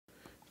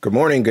Good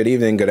morning, good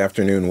evening, good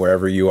afternoon,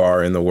 wherever you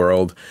are in the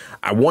world.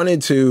 I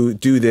wanted to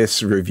do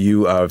this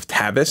review of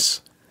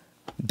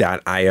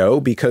Tavus.io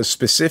because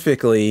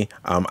specifically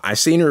I've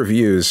seen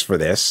reviews for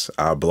this,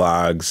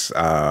 blogs,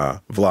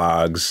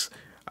 vlogs,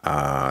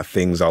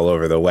 things all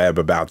over the web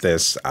about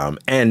this.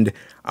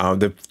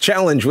 The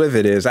challenge with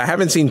it is I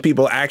haven't seen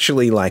people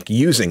actually like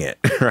using it,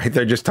 right?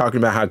 They're just talking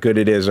about how good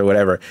it is or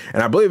whatever.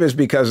 And I believe it's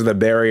because of the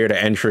barrier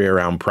to entry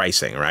around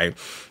pricing, right?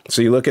 So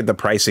you look at the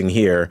pricing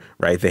here,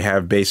 right? They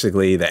have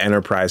basically the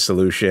enterprise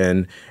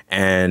solution,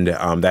 and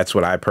that's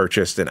what I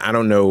purchased. And I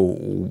don't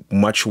know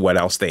much what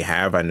else they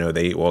have. I know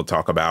they will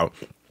talk about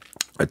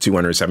a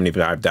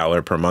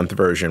 $275 per month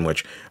version,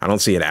 which I don't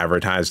see it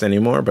advertised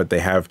anymore, but they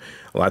have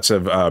lots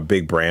of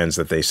big brands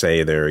that they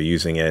say they're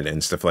using it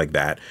and stuff like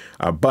that.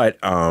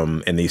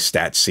 And these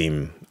stats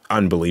seem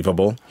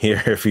unbelievable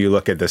here. If you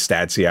look at the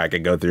stats here, I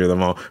could go through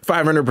them all.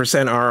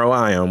 500%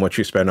 ROI on what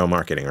you spend on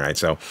marketing, right?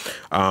 So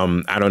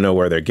I don't know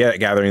where they're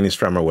gathering these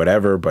from or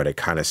whatever, but it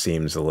kind of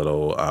seems a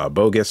little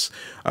bogus.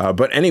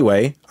 But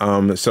anyway,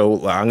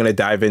 so I'm going to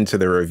dive into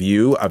the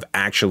review of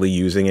actually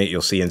using it.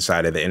 You'll see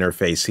inside of the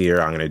interface here,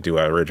 I'm going to do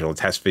an original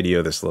test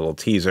video, this little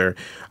teaser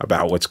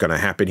about what's going to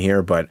happen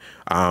here. But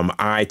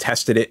I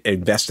tested it,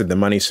 invested the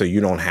money so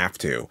you don't have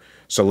to.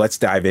 So let's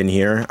dive in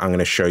here. I'm going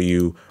to show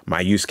you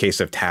my use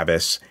case of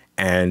Tavus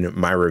and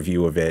my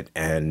review of it.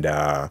 And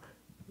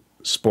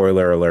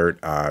spoiler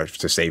alert,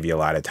 to save you a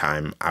lot of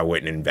time, I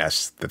wouldn't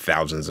invest the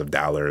thousands of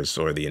dollars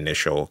or the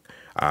initial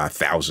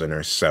 1,000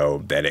 or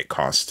so that it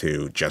costs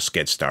to just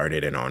get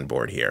started and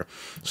onboard here.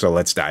 So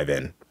let's dive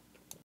in.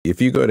 If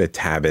you go to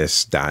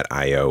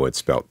Tavus.io, it's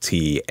spelled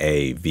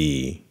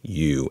Tavus.io,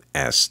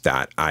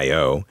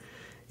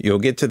 you'll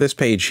get to this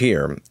page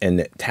here.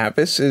 And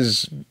Tavus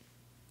is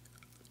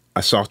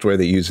a software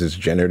that uses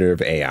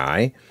generative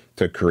AI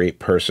to create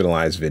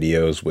personalized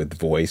videos with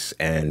voice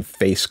and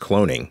face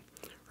cloning,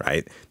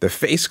 right? The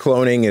face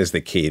cloning is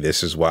the key.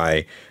 This is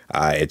why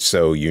it's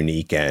so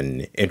unique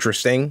and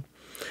interesting.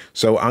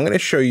 So I'm going to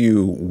show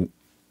you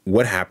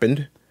what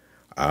happened.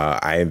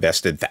 I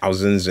invested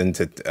thousands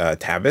into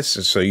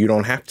Tavus, so you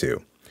don't have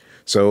to.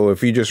 So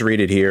if you just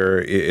read it here,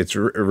 it's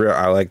real.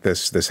 I like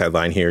this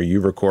headline here.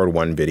 You record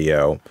one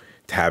video,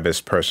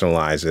 Tavus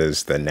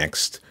personalizes the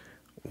next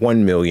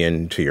 1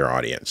 million to your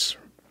audience.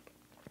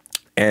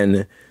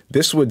 And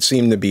this would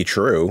seem to be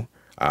true.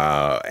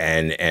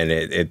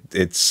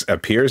 It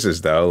appears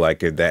as though like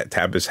that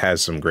Tavus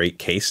has some great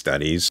case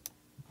studies.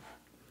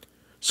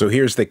 So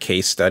here's the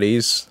case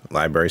studies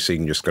library. So you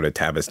can just go to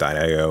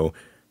Tavus.io,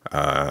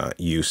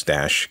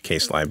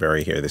 use-case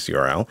library here, this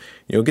URL.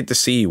 You'll get to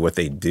see what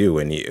they do,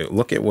 and you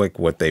look at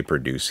what they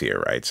produce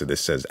here, right? So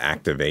this says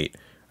activate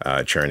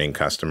churning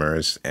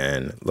customers,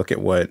 and look at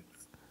what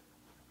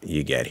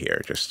you get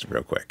here, just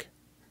real quick.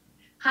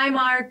 Hi,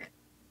 Mark.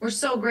 We're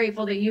so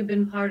grateful that you've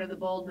been part of the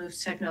Bold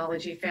Moves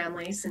technology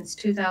family since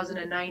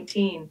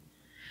 2019.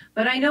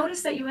 But I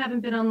noticed that you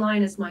haven't been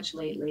online as much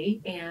lately,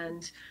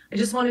 and I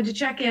just wanted to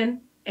check in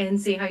and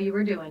see how you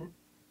were doing.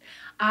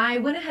 I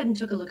went ahead and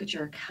took a look at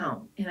your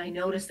account, and I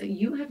noticed that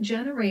you have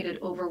generated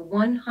over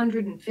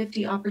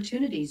 150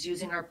 opportunities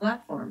using our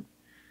platform.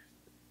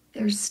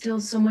 There's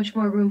still so much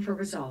more room for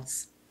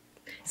results.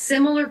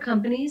 Similar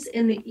companies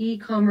in the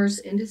e-commerce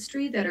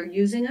industry that are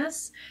using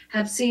us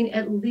have seen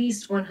at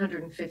least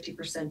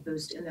 150%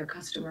 boost in their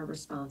customer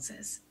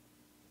responses.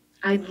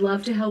 I'd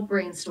love to help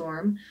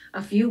brainstorm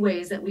a few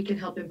ways that we can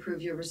help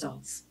improve your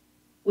results.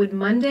 Would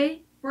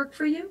Monday work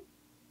for you?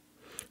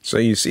 So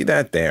you see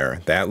that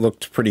there, that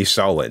looked pretty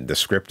solid. The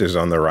script is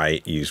on the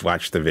right. You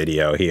watch the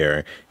video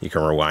here. You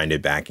can rewind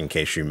it back in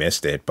case you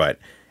missed it, but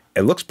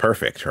it looks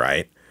perfect,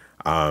 right?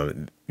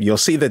 You'll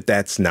see that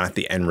that's not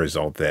the end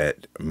result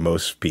that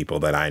most people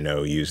that I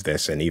know use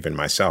this, and even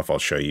myself, I'll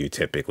show you,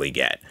 typically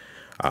get.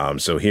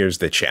 So here's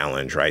the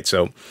challenge, right?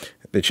 So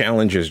the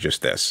challenge is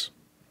just this.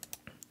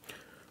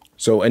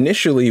 So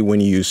initially,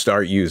 when you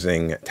start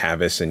using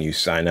Tavus and you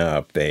sign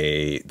up,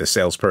 the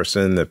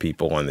salesperson, the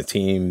people on the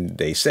team,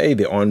 they say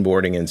the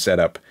onboarding and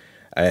setup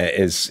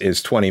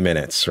is 20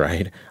 minutes,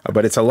 right?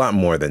 But it's a lot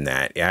more than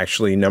that.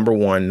 Actually, number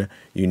one,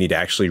 you need to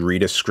actually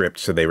read a script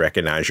so they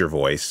recognize your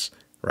voice,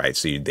 right?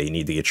 So they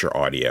need to get your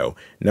audio.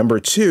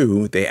 Number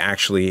two, they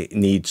actually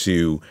need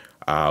to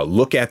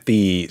look at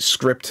the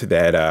script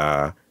that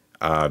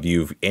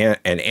and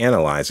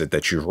analyze it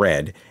that you've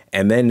read,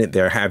 and then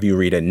they'll have you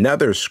read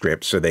another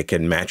script so they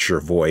can match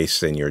your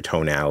voice and your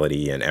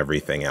tonality and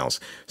everything else.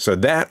 So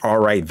that all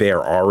right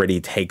there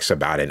already takes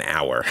about an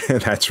hour.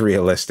 That's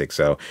realistic.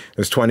 So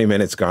there's 20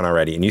 minutes gone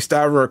already, and you still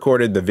haven't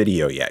recorded the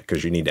video yet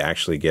because you need to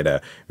actually get a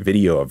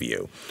video of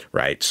you,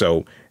 right?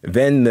 So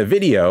then the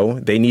video,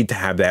 they need to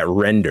have that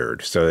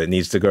rendered. So it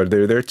needs to go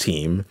to their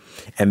team,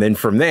 and then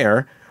from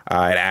there,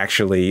 it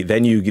actually,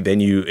 then you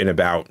in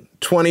about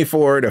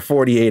 24 to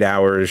 48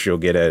 hours, you'll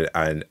get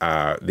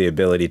the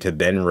ability to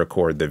then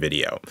record the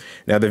video.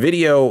 Now, the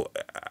video,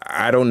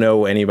 I don't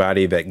know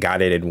anybody that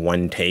got it in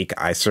one take.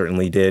 I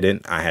certainly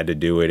didn't. I had to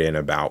do it in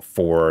about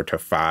 4 to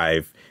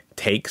 5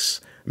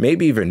 takes,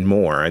 maybe even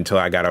more, until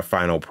I got a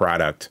final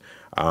product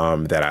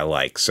that I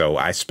like. So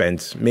I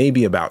spent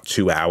maybe about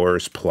 2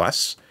 hours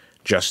plus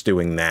just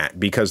doing that,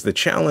 because the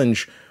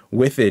challenge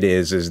with it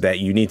is that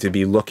you need to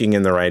be looking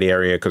in the right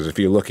area, because if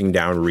you're looking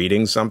down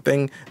reading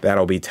something,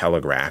 that'll be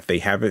telegraphed. They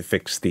haven't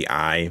fixed the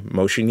eye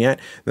motion yet.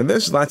 Now,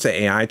 there's lots of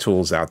AI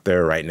tools out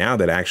there right now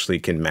that actually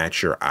can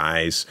match your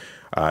eyes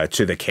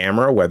to the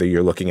camera, whether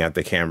you're looking at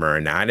the camera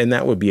or not. And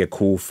that would be a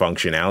cool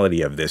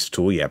functionality of this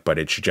tool yet, but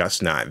it's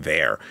just not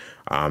there.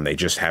 They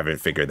just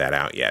haven't figured that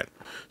out yet.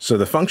 So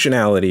the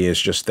functionality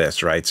is just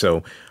this, right?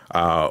 So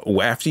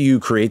after you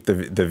create the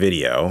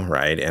video,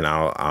 right, and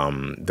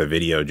the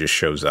video just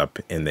shows up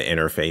in the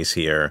interface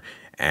here,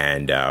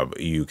 and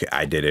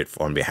I did it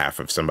on behalf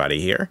of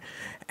somebody here.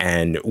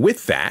 And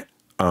with that,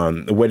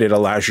 what it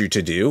allows you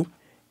to do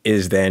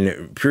is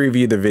then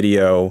preview the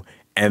video,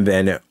 and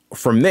then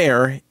from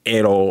there,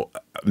 it'll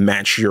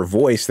match your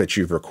voice that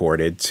you've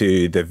recorded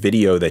to the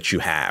video that you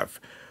have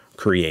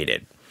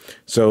created.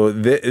 So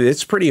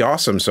it's pretty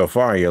awesome so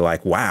far. You're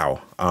like,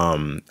 wow,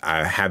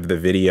 I have the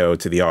video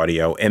to the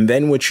audio. And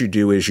then what you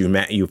do is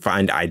you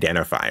find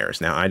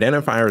identifiers. Now,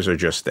 identifiers are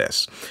just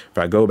this. If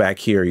I go back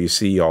here, you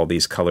see all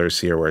these colors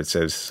here where it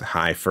says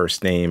hi,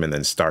 first name, and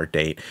then start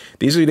date.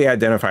 These are the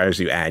identifiers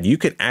you add. You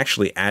can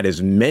actually add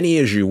as many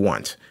as you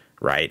want,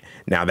 right?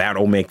 Now,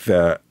 that'll make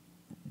the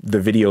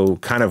video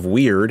kind of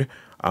weird,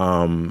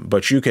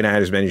 but you can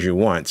add as many as you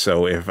want.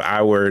 So if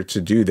I were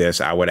to do this,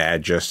 I would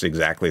add just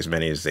exactly as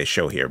many as they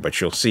show here, but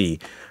you'll see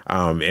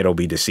it'll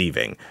be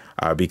deceiving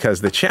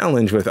because the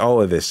challenge with all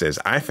of this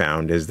I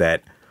found is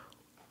that,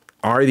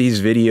 are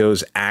these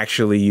videos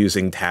actually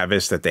using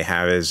Tavus that they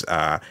have as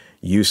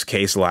use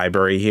case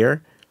library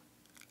here?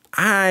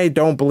 I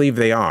don't believe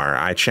they are.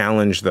 I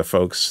challenged the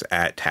folks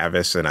at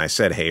Tavus and I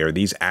said, hey, are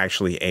these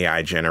actually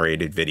AI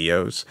generated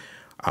videos?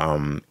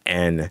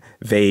 And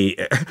they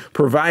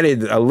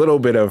provided a little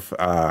bit of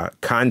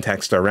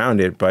context around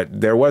it,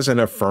 but there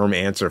wasn't a firm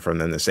answer from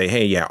them to say,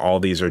 hey, yeah, all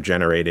these are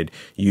generated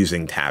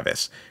using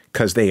Tavus.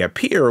 Because they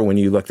appear, when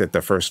you looked at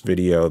the first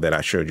video that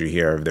I showed you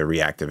here of the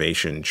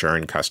reactivation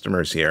churn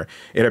customers here,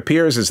 it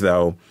appears as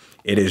though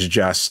it is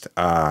just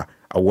a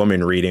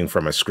woman reading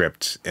from a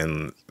script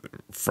on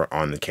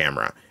the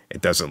camera. It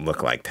doesn't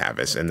look like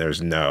Tavus, and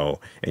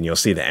and you'll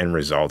see the end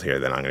result here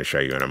that I'm going to show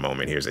you in a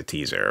moment. Here's a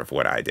teaser of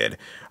what I did.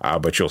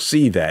 But you'll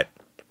see that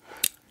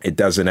it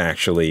doesn't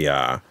actually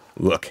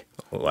look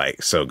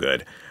like so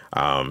good.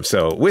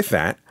 So with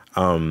that,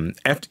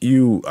 after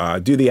you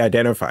do the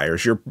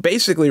identifiers, you're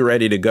basically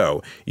ready to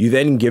go. You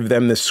then give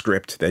them the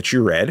script that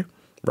you read,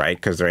 right?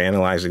 Because they're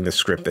analyzing the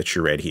script that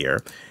you read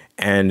here.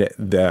 And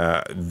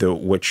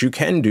what you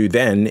can do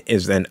then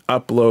is then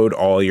upload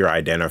all your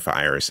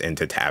identifiers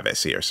into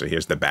Tavus here. So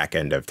here's the back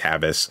end of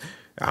Tavus.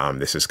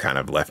 This is kind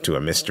of left to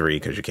a mystery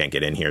because you can't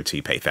get in here till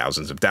you pay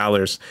thousands of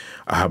dollars.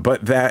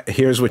 But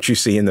here's what you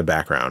see in the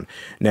background.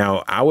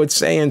 Now, I would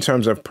say in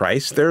terms of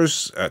price,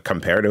 there's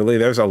comparatively,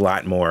 there's a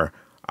lot more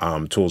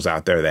tools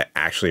out there that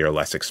actually are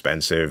less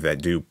expensive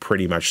that do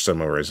pretty much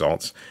similar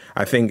results.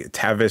 I think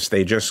Tavus,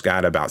 they just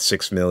got about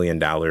 $6 million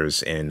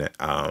in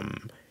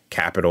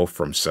capital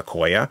from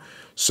Sequoia.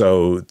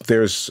 So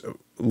there's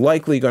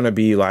likely going to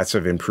be lots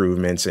of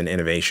improvements and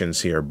innovations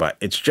here, but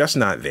it's just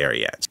not there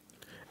yet.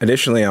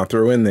 Additionally, I'll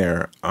throw in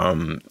there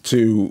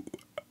to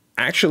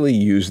actually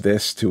use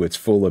this to its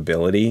full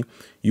ability,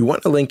 you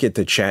want to link it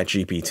to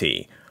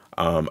ChatGPT.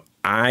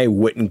 I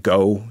wouldn't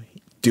go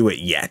do it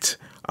yet.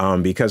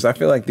 Because I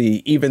feel like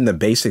even the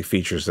basic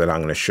features that I'm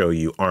going to show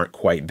you aren't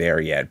quite there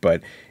yet,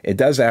 but it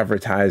does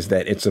advertise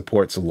that it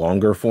supports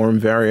longer form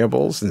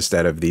variables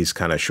instead of these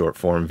kind of short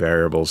form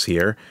variables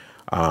here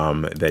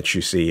that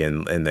you see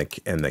in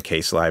the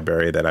case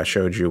library that I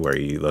showed you, where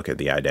you look at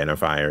the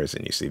identifiers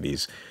and you see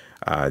these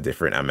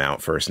different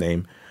amount first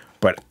name.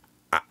 But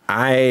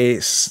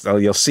so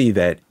you'll see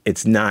that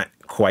it's not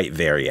quite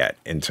there yet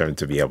in terms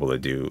to be able to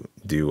do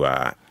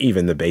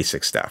even the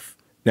basic stuff.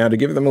 Now, to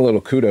give them a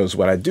little kudos,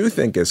 what I do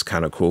think is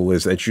kind of cool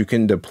is that you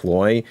can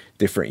deploy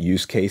different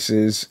use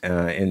cases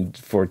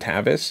for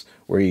Tavus,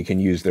 where you can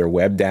use their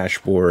web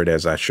dashboard,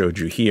 as I showed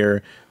you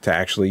here, to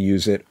actually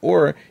use it,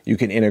 or you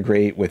can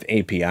integrate with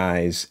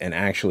APIs and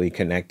actually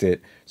connect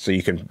it so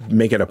you can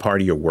make it a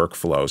part of your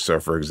workflow. So,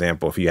 for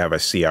example, if you have a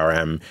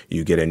CRM,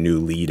 you get a new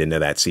lead into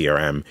that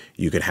CRM,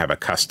 you could have a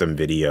custom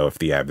video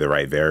if you have the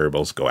right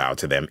variables go out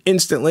to them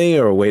instantly,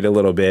 or wait a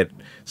little bit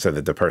so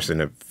that the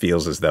person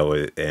feels as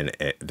though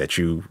that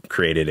you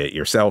created it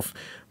yourself,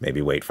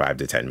 maybe wait 5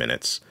 to 10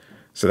 minutes.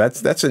 So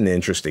that's an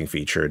interesting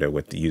feature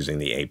with using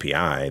the API.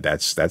 I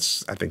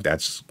think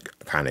that's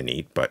kind of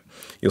neat, but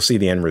you'll see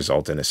the end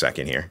result in a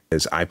second here.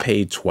 I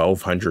paid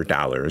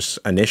 $1,200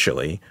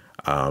 initially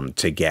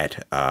to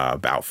get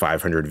about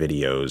 500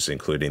 videos,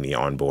 including the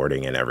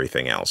onboarding and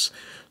everything else.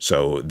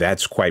 So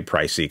that's quite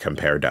pricey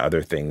compared to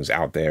other things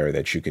out there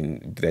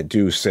that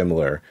do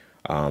similar.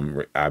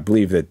 I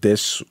believe that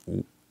this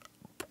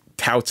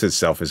touts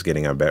itself as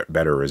getting a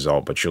better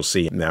result, but you'll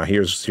see. Now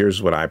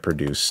here's what I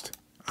produced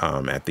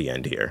at the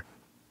end here.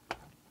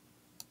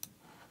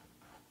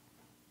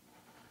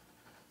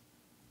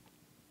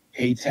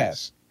 Hey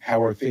Tess,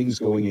 how are things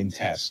going in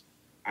Tess?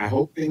 I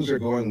hope things are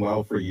going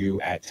well for you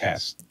at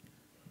Test.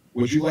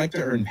 Would you like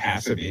to earn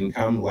passive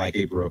income like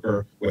a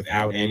broker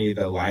without any of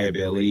the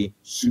liability,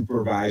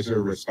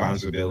 supervisor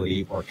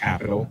responsibility, or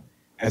capital?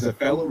 As a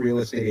fellow real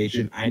estate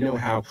agent, I know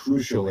how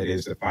crucial it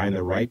is to find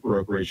the right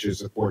brokerage to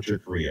support your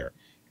career,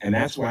 and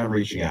that's why I'm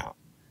reaching out.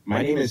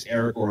 My name is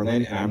Eric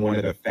Orland, and I'm one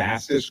of the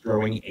fastest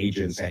growing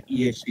agents at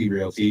eXp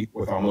Realty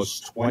with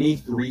almost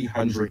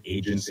 2,300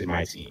 agents in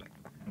my team.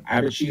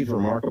 I've achieved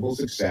remarkable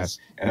success,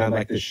 and I'd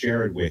like to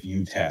share it with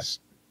you, Tess.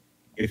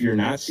 If you're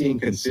not seeing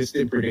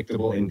consistent,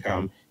 predictable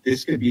income,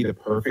 this could be the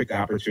perfect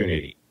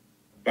opportunity.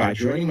 By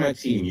joining my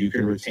team, you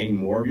can retain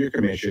more of your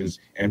commissions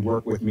and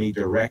work with me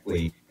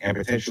directly and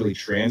potentially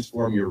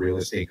transform your real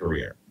estate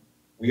career.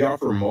 We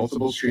offer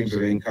multiple streams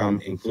of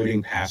income,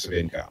 including passive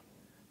income.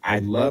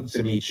 I'd love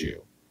to meet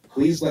you.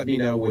 Please let me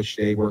know which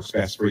day works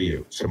best for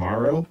you,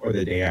 tomorrow or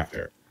the day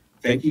after.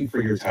 Thank you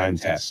for your time,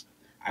 Tess.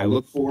 I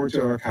look forward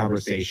to our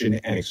conversation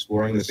and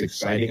exploring this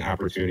exciting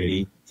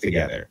opportunity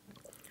together.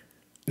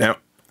 Now,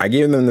 I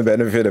gave them the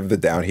benefit of the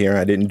doubt here.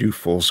 I didn't do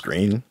full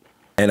screen.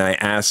 And I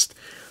asked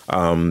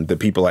the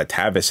people at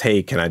Tavus,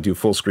 hey, can I do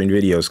full screen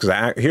videos?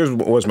 Because here's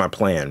what was my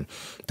plan,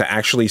 to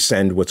actually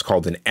send what's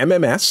called an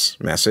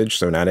MMS message,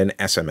 so not an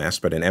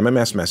SMS, but an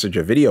MMS message,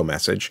 a video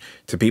message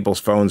to people's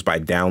phones by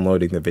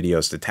downloading the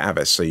videos to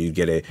Tavus. So you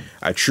get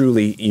a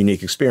truly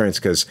unique experience,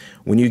 because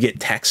when you get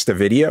text to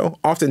video,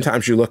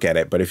 oftentimes you look at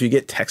it, but if you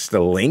get text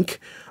to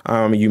link,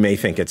 you may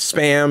think it's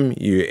spam.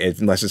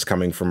 Unless it's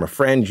coming from a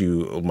friend,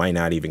 you might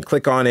not even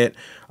click on it.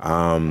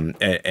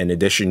 In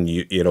addition,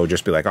 it'll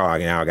just be like, oh,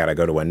 now I got to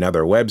go to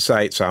another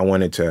website. So I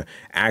wanted to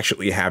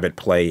actually have it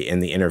play in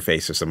the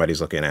interface if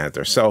somebody's looking at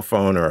their cell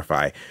phone, or if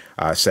I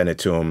send it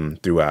to them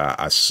through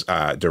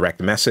a direct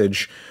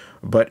message.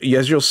 But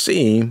as you'll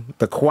see,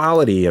 the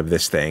quality of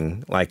this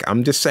thing, like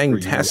I'm just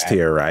saying test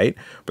here, right?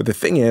 But the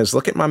thing is,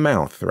 look at my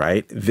mouth,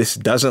 right? This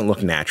doesn't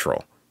look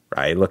natural,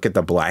 right? Look at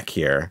the black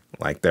here.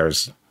 Like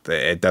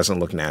it doesn't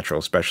look natural,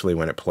 especially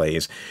when it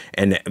plays.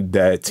 And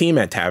the team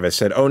at Tavus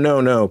said, oh,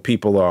 no,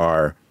 people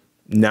are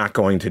not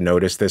going to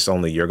notice this.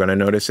 Only you're going to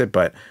notice it.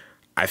 But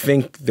I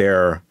think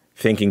they're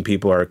thinking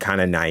people are kind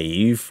of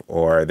naive,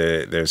 or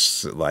they're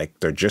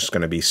just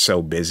going to be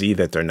so busy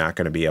that they're not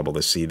going to be able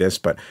to see this.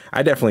 But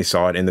I definitely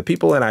saw it. And the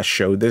people that I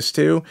showed this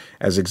to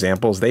as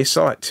examples, they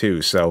saw it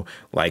too. So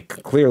like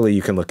clearly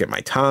you can look at my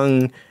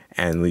tongue,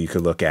 and you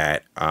could look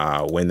at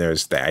when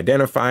there's the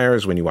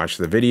identifiers, when you watch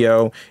the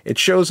video, it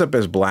shows up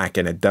as black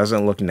and it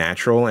doesn't look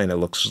natural and it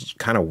looks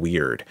kind of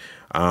weird.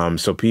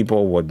 So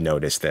people would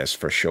notice this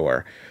for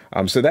sure.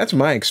 So that's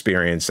my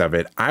experience of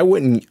it. I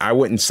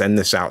wouldn't send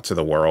this out to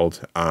the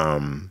world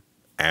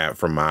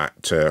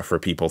for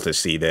people to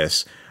see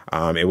this.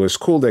 It was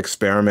cool to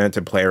experiment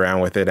and play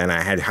around with it, and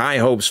I had high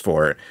hopes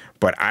for it,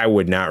 but I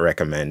would not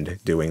recommend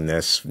doing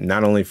this,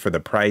 not only for the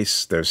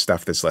price. There's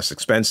stuff that's less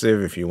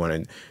expensive if you want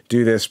to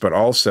do this, but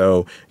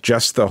also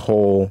just the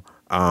whole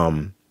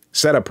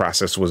setup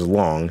process was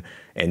long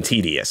and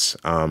tedious.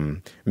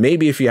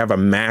 Maybe if you have a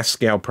mass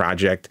scale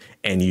project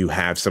and you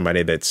have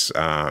somebody that's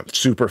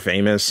super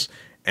famous,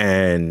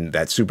 and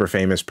that super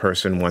famous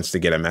person wants to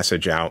get a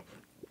message out,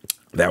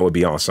 that would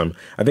be awesome.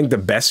 I think the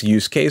best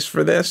use case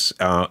for this,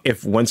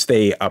 if once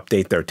they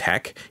update their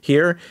tech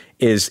here,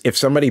 is if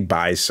somebody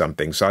buys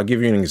something. So I'll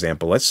give you an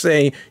example. Let's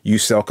say you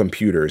sell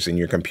computers, and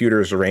your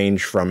computers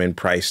range in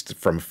price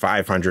from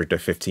 $500 to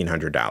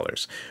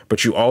 $1,500,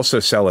 but you also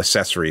sell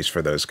accessories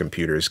for those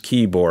computers: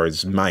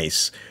 keyboards,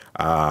 mice,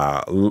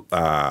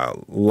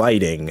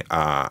 lighting,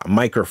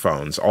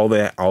 microphones, all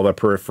the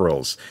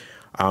peripherals.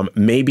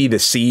 Maybe the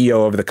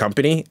CEO of the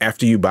company,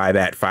 after you buy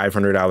that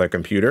 $500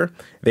 computer,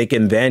 they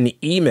can then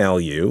email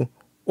you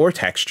or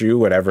text you,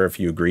 whatever, if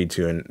you agreed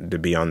to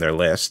be on their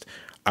list,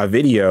 a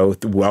video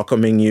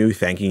welcoming you,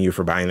 thanking you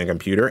for buying the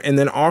computer, and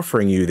then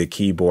offering you the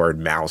keyboard,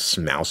 mouse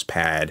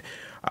pad,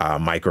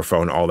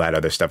 microphone, all that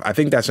other stuff. I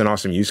think that's an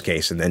awesome use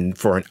case. And then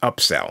for an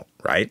upsell,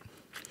 right?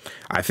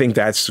 I think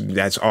that's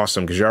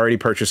awesome, because you already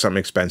purchased something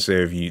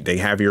expensive. They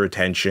have your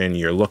attention.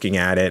 You're looking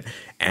at it,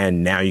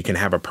 and now you can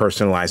have a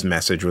personalized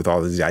message with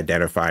all these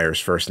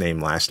identifiers, first name,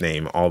 last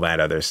name, all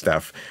that other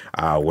stuff,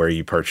 where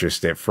you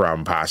purchased it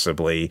from,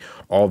 possibly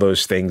all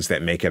those things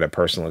that make it a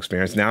personal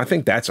experience. Now, I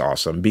think that's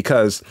awesome,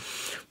 because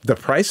the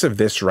price of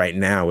this right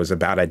now is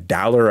about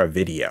 $1 a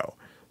video.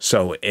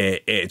 So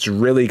it's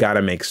really got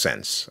to make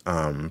sense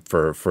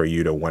for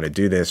you to want to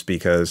do this,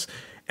 because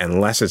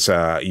unless it's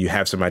you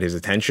have somebody's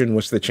attention,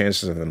 what's the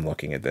chances of them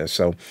looking at this?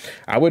 So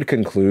I would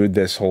conclude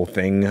this whole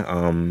thing.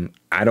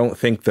 I don't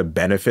think the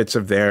benefits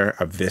of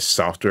this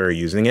software are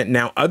using it.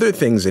 Now, other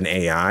things in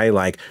AI,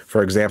 like,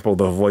 for example,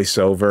 the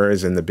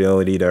voiceovers and the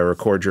ability to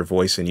record your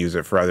voice and use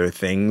it for other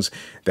things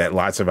that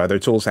lots of other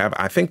tools have,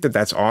 I think that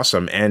that's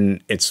awesome.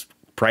 And it's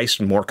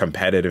priced more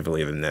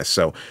competitively than this.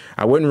 So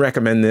I wouldn't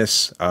recommend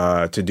this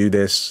to do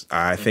this.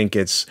 I think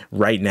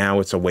right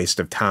now it's a waste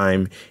of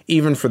time,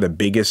 even for the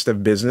biggest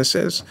of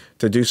businesses,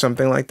 to do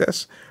something like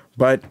this.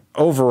 But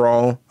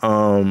overall,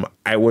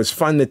 it was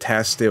fun to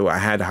test it. I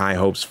had high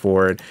hopes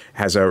for it.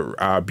 Has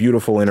a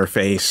beautiful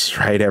interface,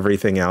 right?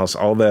 Everything else,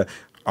 all the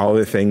all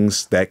the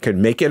things that could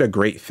make it a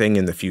great thing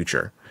in the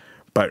future.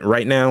 But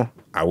right now,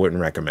 I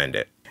wouldn't recommend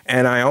it.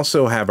 And I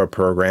also have a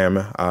program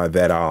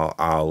that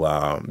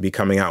I'll be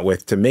coming out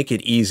with to make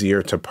it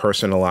easier to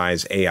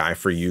personalize AI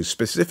for you,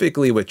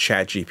 specifically with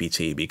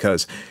ChatGPT,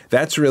 because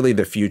that's really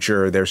the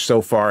future. They're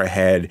so far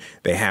ahead.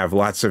 They have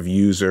lots of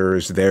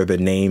users. They're the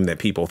name that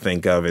people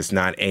think of. It's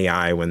not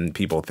AI when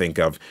people think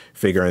of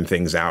figuring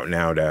things out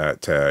now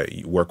to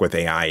work with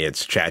AI.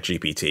 It's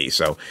ChatGPT.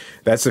 So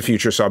that's the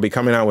future. So I'll be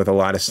coming out with a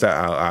lot of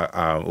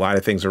a lot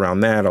of things around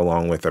that,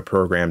 along with a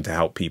program to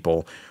help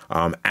people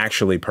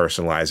actually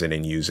personalize it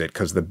and use it.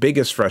 Because the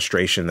biggest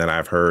frustration that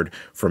I've heard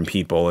from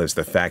people is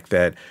the fact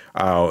that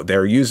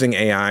they're using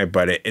AI,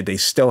 but they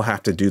still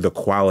have to do the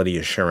quality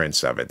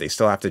assurance of it. They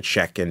still have to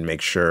check and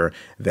make sure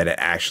that it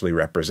actually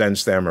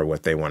represents them or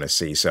what they want to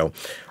see. So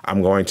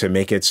I'm going to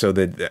make it so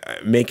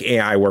that make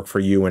AI work for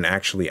you and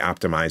actually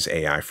optimize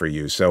AI for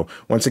you. So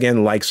once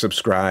again, like,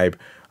 subscribe.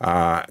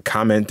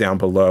 Comment down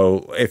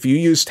below. If you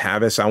use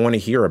Tavus, I want to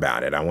hear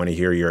about it. I want to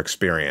hear your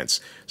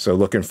experience. So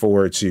looking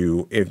forward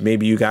to, if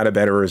maybe you got a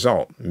better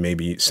result,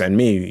 maybe send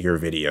me your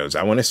videos.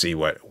 I want to see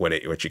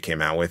what you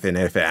came out with, and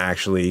if it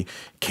actually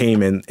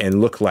came in and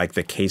looked like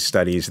the case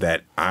studies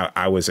that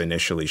I was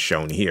initially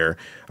shown here,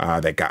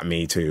 that got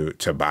me to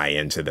buy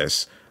into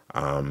this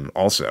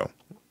also,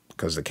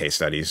 because the case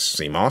studies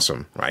seem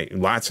awesome, right?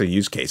 Lots of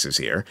use cases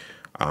here.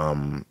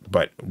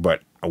 But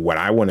what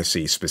I want to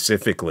see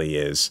specifically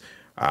is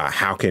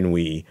how can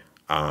we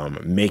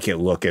make it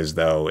look as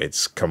though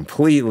it's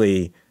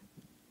completely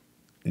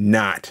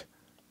not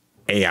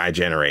AI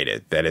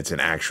generated, that it's an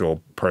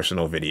actual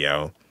personal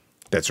video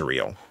that's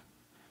real.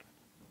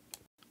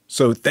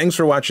 So thanks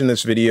for watching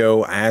this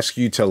video. I ask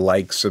you to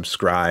like,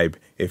 subscribe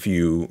if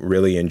you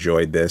really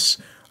enjoyed this.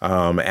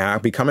 I'll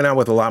be coming out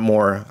with a lot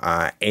more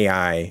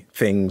AI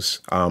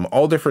things,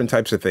 all different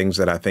types of things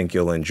that I think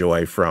you'll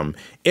enjoy, from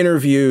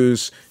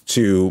interviews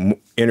to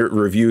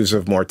reviews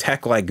of more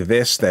tech like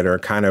this that are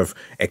kind of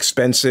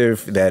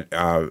expensive, that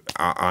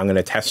I'm going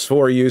to test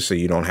for you so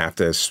you don't have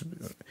to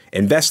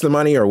invest the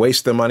money or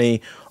waste the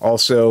money.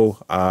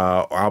 Also,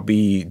 I'll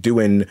be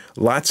doing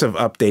lots of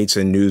updates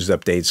and news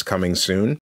updates coming soon.